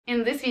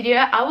In this video,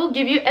 I will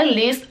give you a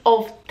list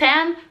of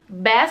 10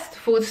 best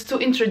foods to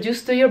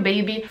introduce to your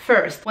baby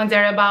first, when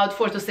they're about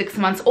 4 to 6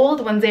 months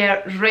old, when they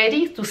are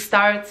ready to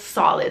start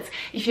solids.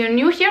 If you're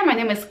new here, my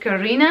name is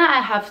Karyna.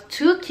 I have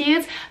 2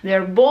 kids.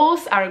 They're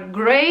both are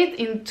great,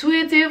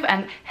 intuitive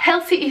and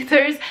healthy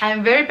eaters.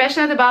 I'm very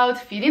passionate about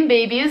feeding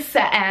babies,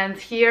 and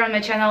here on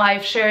my channel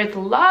I've shared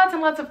lots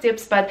and lots of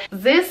tips, but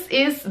this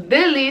is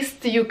the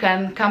list you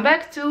can come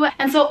back to.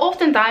 And so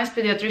oftentimes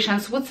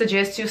pediatricians would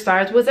suggest you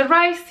start with a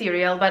rice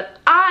cereal,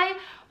 but I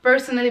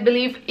personally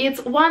believe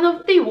it's one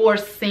of the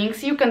worst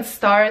things you can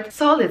start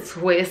solids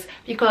with,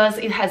 because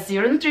it has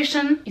zero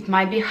nutrition, it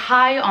might be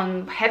high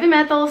on heavy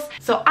metals.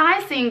 So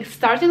I think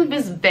starting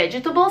with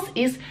vegetables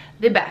is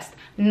the best,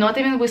 not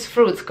even with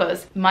fruits,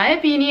 because my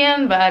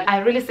opinion, but I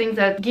really think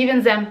that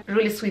giving them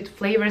really sweet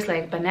flavors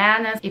like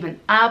bananas, even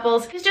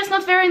apples, is just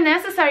not very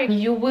necessary.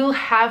 You will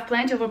have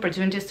plenty of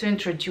opportunities to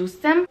introduce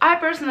them. I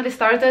personally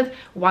started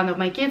one of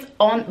my kids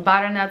on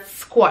butternut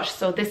squash,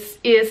 so this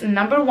is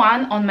number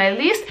 1 on my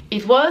list.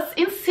 It was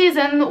in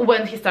season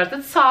when he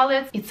started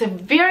solids. It's a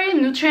very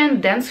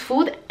nutrient dense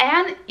food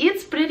and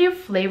it's pretty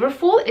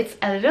flavorful. It's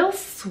a little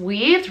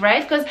sweet,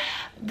 right? Because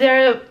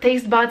their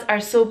taste buds are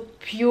so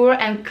pure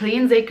and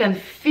clean, they can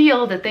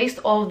feel the taste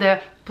of the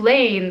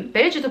plain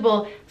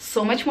vegetable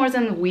so much more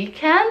than we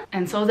can.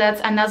 And so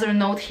that's another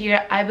note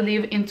here. I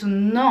believe into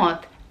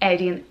not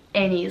adding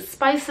any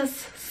spices,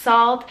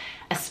 salt,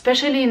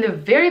 especially in the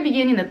very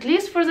beginning, at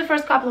least for the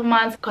first couple of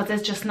months, because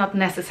it's just not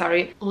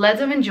necessary. Let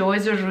them enjoy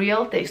the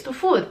real taste of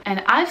food.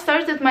 And I've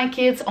started my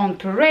kids on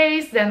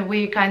purees, then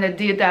we kind of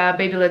did a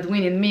baby-led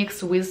weaning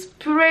mix with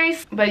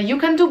purees, but you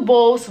can do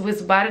both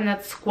with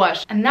butternut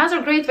squash.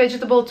 Another great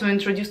vegetable to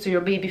introduce to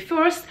your baby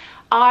first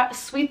are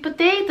sweet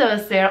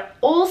potatoes. They're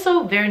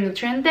also very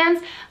nutrient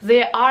dense.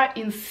 They are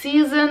in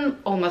season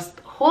almost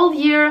whole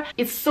year.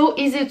 It's so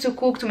easy to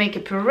cook, to make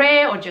a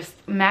puree or just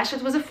mash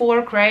it with a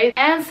fork, right?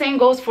 And same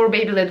goes for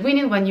baby-led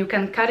weaning, when you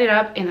can cut it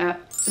up in a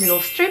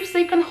little strips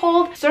they can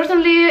hold.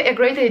 Certainly a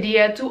great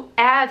idea to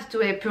add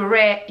to a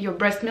puree your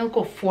breast milk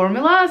or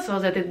formula, so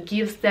that it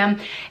gives them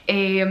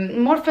a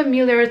more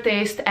familiar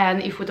taste.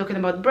 And if we're talking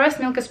about breast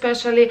milk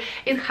especially,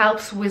 it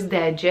helps with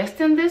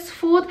digesting this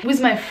food.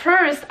 With my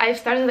first, I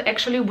started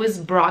actually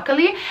with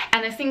broccoli,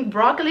 and I think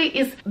broccoli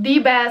is the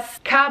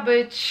best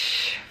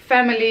cabbage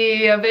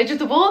family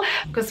vegetable,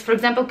 because for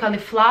example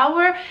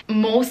cauliflower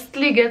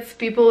mostly gets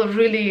people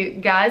really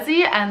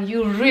gassy and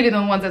you really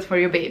don't want that for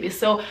your baby.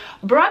 So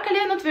broccoli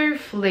are not very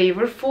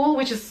flavorful,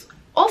 which is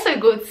also a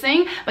good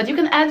thing, but you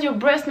can add your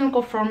breast milk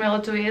or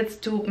formula to it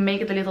to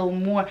make it a little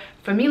more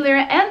familiar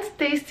and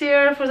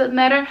tastier for that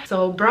matter.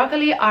 So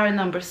broccoli are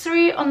number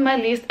 3 on my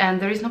list,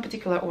 and there is no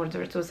particular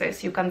order to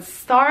this. You can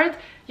start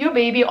your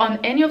baby on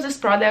any of these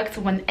products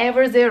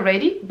whenever they're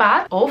ready,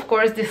 but of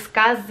course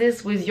discuss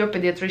this with your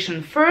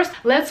pediatrician first.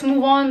 Let's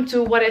move on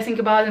to what I think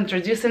about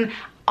introducing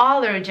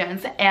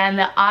allergens,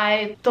 and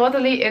I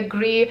totally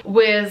agree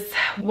with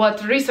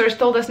what research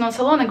told us not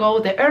so long ago.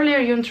 The earlier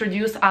you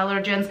introduce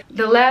allergens,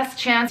 the less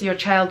chance your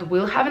child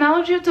will have an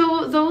allergy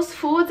to those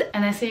foods.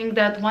 And I think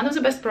that one of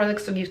the best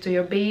products to give to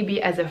your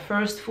baby as a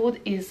first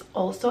food is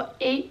also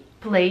a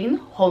plain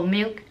whole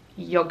milk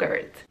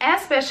yogurt,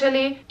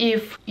 especially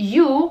if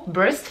you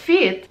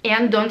breastfeed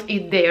and don't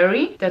eat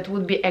dairy. That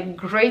would be a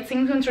great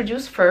thing to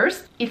introduce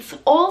first. It's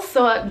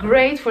also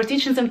great for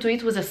teaching them to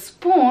eat with a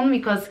spoon,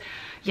 because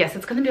yes,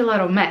 it's gonna be a lot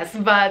of mess,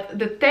 but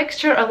the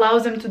texture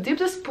allows them to dip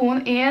the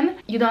spoon in.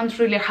 You don't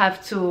really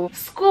have to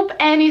scoop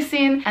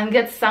anything and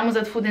get some of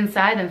that food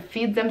inside and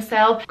feed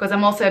themselves, because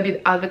I'm also a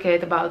big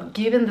advocate about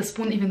giving the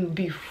spoon even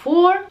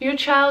before your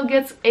child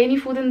gets any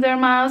food in their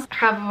mouth. I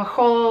have a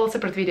whole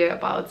separate video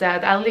about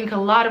that. I'll link a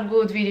lot of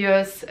good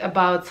videos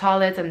about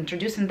solids and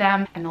introducing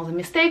them and all the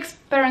mistakes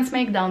parents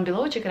make down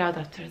below. Check it out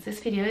after this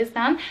video is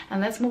done.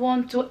 And let's move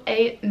on to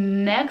a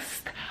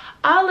next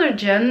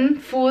allergen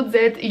food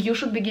that you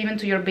should be giving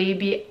to your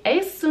baby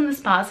as soon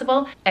as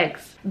possible: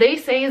 eggs. They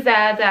say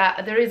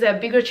that there is a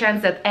bigger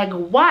chance that egg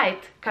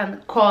white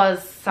can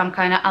cause some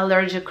kind of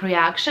allergic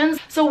reactions.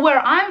 So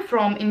where I'm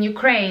from in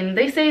Ukraine,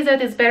 they say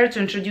that it's better to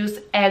introduce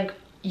egg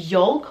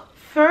yolk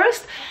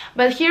first,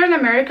 but here in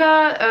America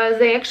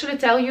they actually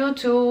tell you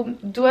to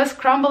do a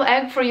scrambled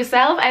egg for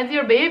yourself and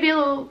your baby,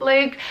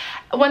 like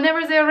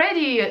whenever they're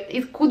ready.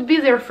 It could be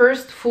their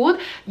first food.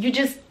 You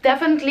just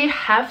definitely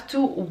have to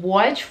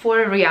watch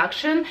for a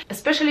reaction,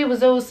 especially with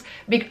those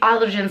big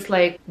allergens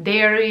like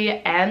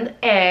dairy and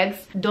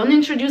eggs. Don't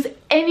introduce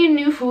any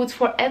new foods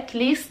for at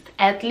least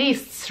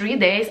 3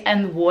 days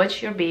and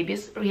watch your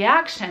baby's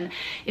reaction.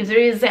 If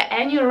there is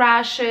any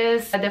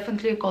rashes,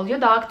 definitely call your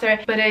doctor.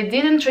 But I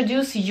did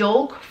introduce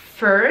yolk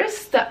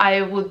first.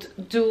 I would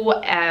do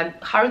a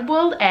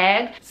hard-boiled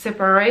egg,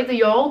 separate the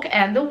yolk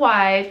and the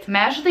white,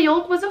 mash the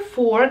yolk with a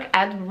fork,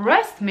 add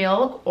breast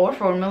milk or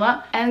formula,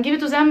 and give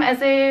it to them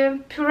as a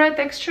puree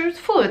textured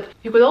food.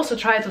 You could also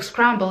try to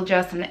scramble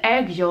just an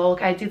egg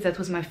yolk. I did that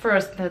with my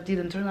first, that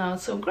didn't turn out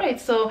so great.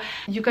 So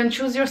you can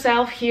choose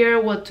yourself here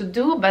what to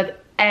do, but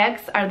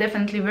eggs are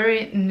definitely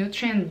very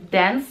nutrient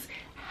dense,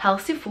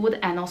 healthy food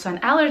and also an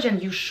allergen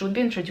you should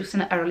be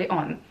introducing early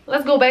on.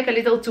 Let's go back a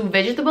little to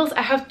vegetables.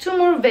 I have two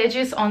more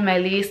veggies on my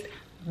list: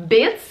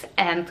 beets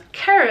and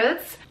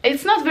carrots.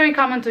 It's not very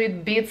common to eat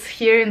beets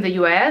here in the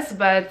US,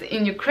 but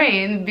in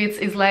Ukraine, beets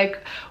is like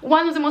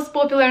one of the most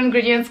popular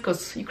ingredients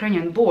because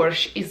Ukrainian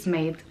borscht is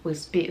made with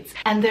beets.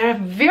 And they're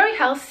very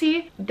healthy,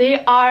 they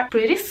are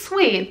pretty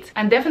sweet,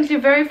 and definitely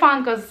very fun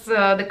because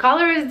the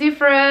color is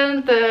different,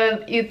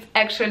 it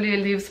actually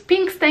leaves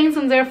pink stains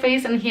on their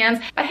face and hands.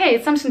 But hey,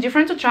 it's something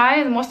different to try.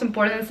 The most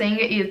important thing,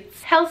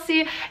 it's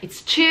healthy, it's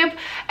cheap,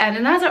 and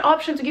another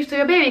option to give to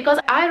your baby, because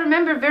I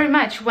remember very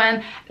much when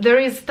there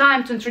is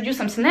time to introduce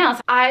something else,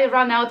 I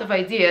run out of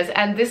ideas,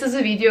 and this is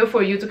a video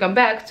for you to come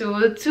back to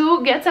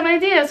get some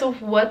ideas of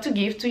what to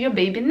give to your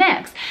baby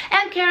next.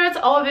 And carrots,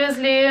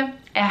 obviously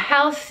a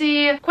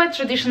healthy, quite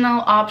traditional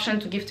option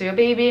to give to your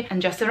baby. And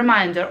just a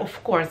reminder, of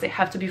course, they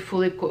have to be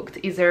fully cooked.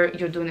 Either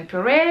you're doing a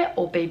puree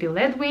or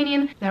baby-led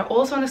weaning. They're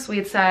also on the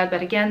sweet side,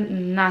 but again,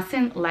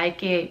 nothing like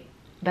a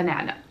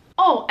banana.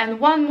 Oh, and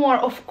one more,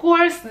 of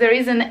course, there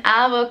is an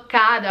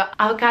avocado.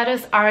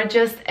 Avocados are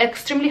just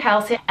extremely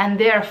healthy and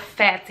they're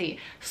fatty.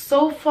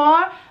 So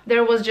far,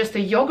 there was just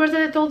a yogurt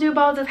that I told you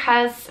about that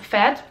has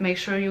fat. Make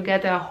sure you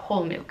get a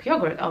whole milk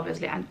yogurt,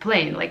 obviously, and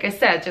plain. Like I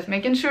said, just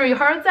making sure you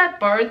heard that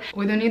part.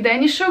 We don't need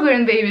any sugar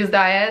in baby's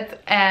diet,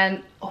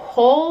 and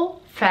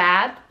whole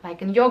fat,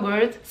 like in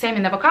yogurt, same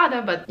in avocado,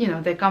 but you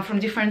know, they come from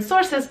different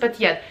sources, but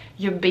yet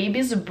your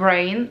baby's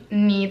brain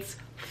needs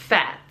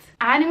fat.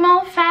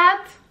 Animal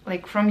fat,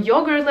 like from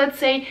yogurt, let's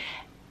say,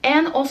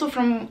 and also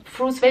from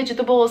fruits,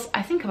 vegetables.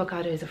 I think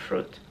avocado is a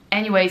fruit.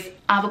 Anyways,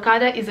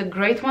 avocado is a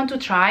great one to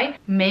try.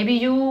 Maybe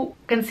you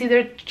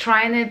consider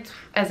trying it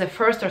as a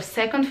first or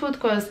second food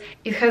because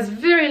it has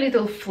very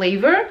little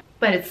flavor,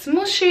 but it's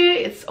mushy,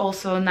 it's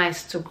also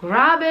nice to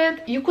grab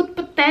it. You could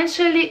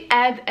potentially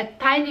add a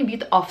tiny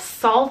bit of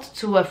salt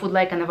to a food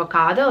like an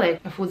avocado,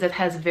 like a food that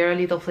has very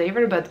little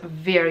flavor but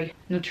very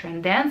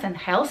nutrient dense and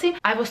healthy.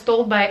 I was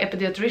told by a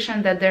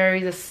pediatrician that there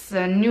is this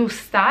new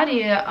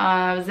study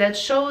that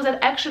shows that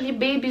actually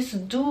babies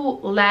do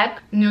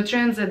lack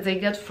nutrients that they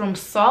get from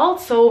salt.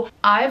 So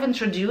I've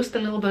introduced a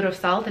little bit of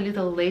salt a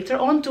little later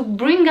on to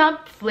bring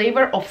up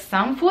flavor of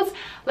some foods.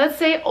 Let's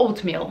say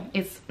oatmeal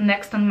is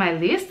next on my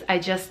list. I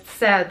just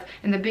said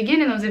in the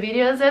beginning of the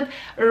video that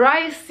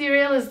rice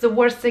cereal is the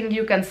worst thing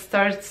you can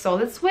start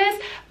solids with,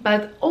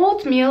 but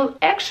oatmeal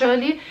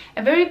actually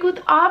a very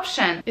good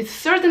option. It's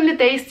certainly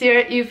tastier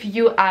if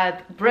you add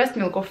breast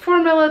milk or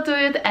formula to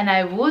it, and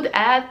I would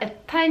add a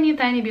tiny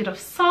bit of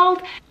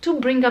salt to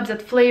bring up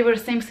that flavor.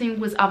 Same thing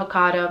with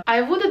avocado.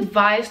 I would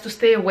advise to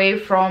stay away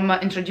from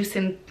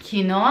introducing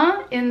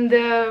quinoa in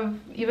the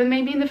even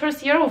maybe in the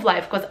first year of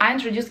life, because I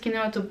introduced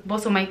quinoa to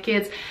both of my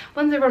kids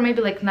when they were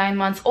maybe like 9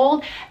 months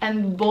old,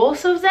 and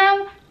both of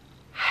them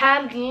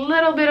had a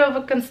little bit of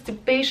a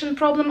constipation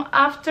problem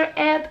after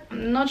it.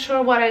 I'm not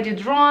sure what I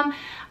did wrong.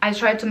 I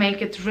tried to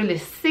make it really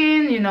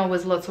thin, you know,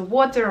 with lots of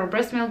water or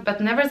breast milk,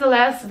 but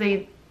nevertheless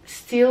they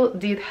still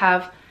did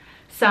have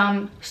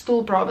some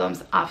stool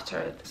problems after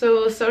it.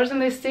 So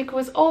certainly stick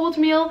with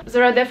oatmeal.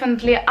 There are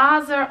definitely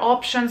other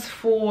options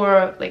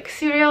for like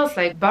cereals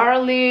like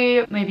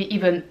barley, maybe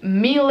even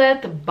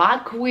millet,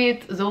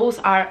 buckwheat. Those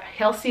are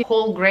healthy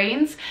whole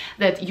grains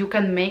that you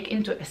can make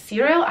into a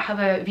cereal. I have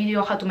a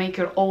video how to make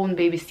your own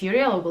baby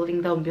cereal. I will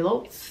link down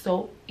below. It's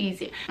so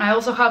easy. I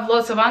also have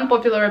lots of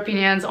unpopular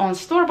opinions on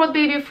store-bought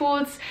baby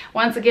foods.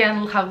 Once again,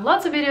 we'll have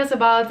lots of videos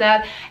about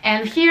that.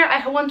 And here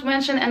I want to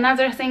mention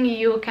another thing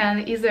you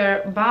can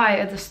either buy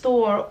at the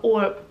store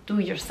or do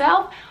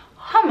yourself: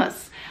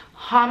 hummus.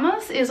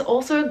 Hummus is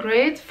also a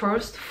great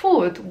first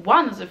food,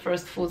 one of the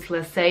first foods,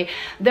 let's say.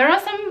 There are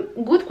some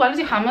good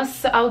quality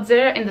hummus out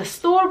there in the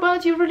store,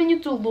 but you really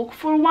need to look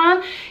for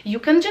one. You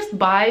can just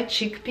buy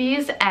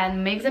chickpeas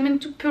and make them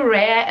into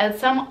puree, add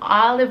some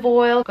olive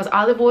oil, because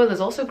olive oil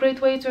is also a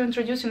great way to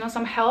introduce, you know,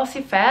 some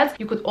healthy fats.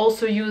 You could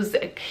also use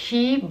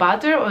ghee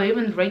butter or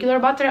even regular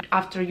butter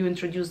after you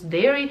introduce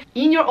dairy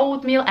in your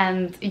oatmeal,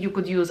 and you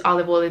could use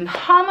olive oil in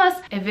hummus,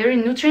 a very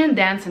nutrient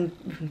dense and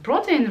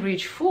protein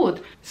rich food.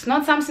 It's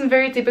not something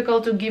very typical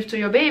to give to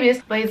your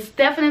babies, but it's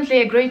definitely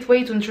a great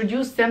way to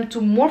introduce them to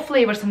more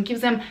flavors and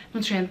give them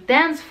nutrient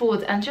dense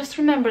food. And just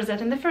remember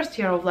that in the first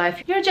year of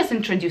life you're just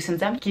introducing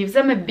them. Give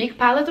them a big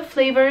palette of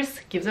flavors,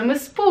 give them a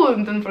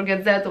spoon, don't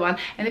forget that one.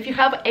 And if you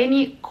have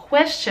any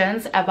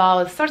questions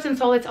about certain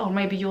solids, or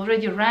maybe you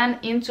already ran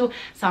into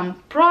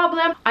some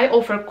problem, I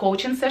offer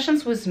coaching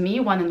sessions with me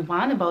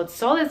one-on-one about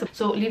solids.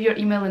 So leave your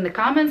email in the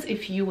comments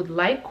if you would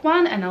like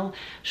one, and I'll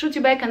shoot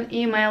you back an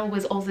email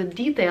with all the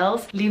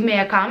details. Leave me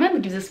a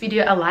comment, give this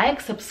video a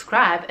like,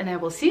 subscribe, and I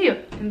will see you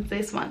in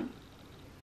this one.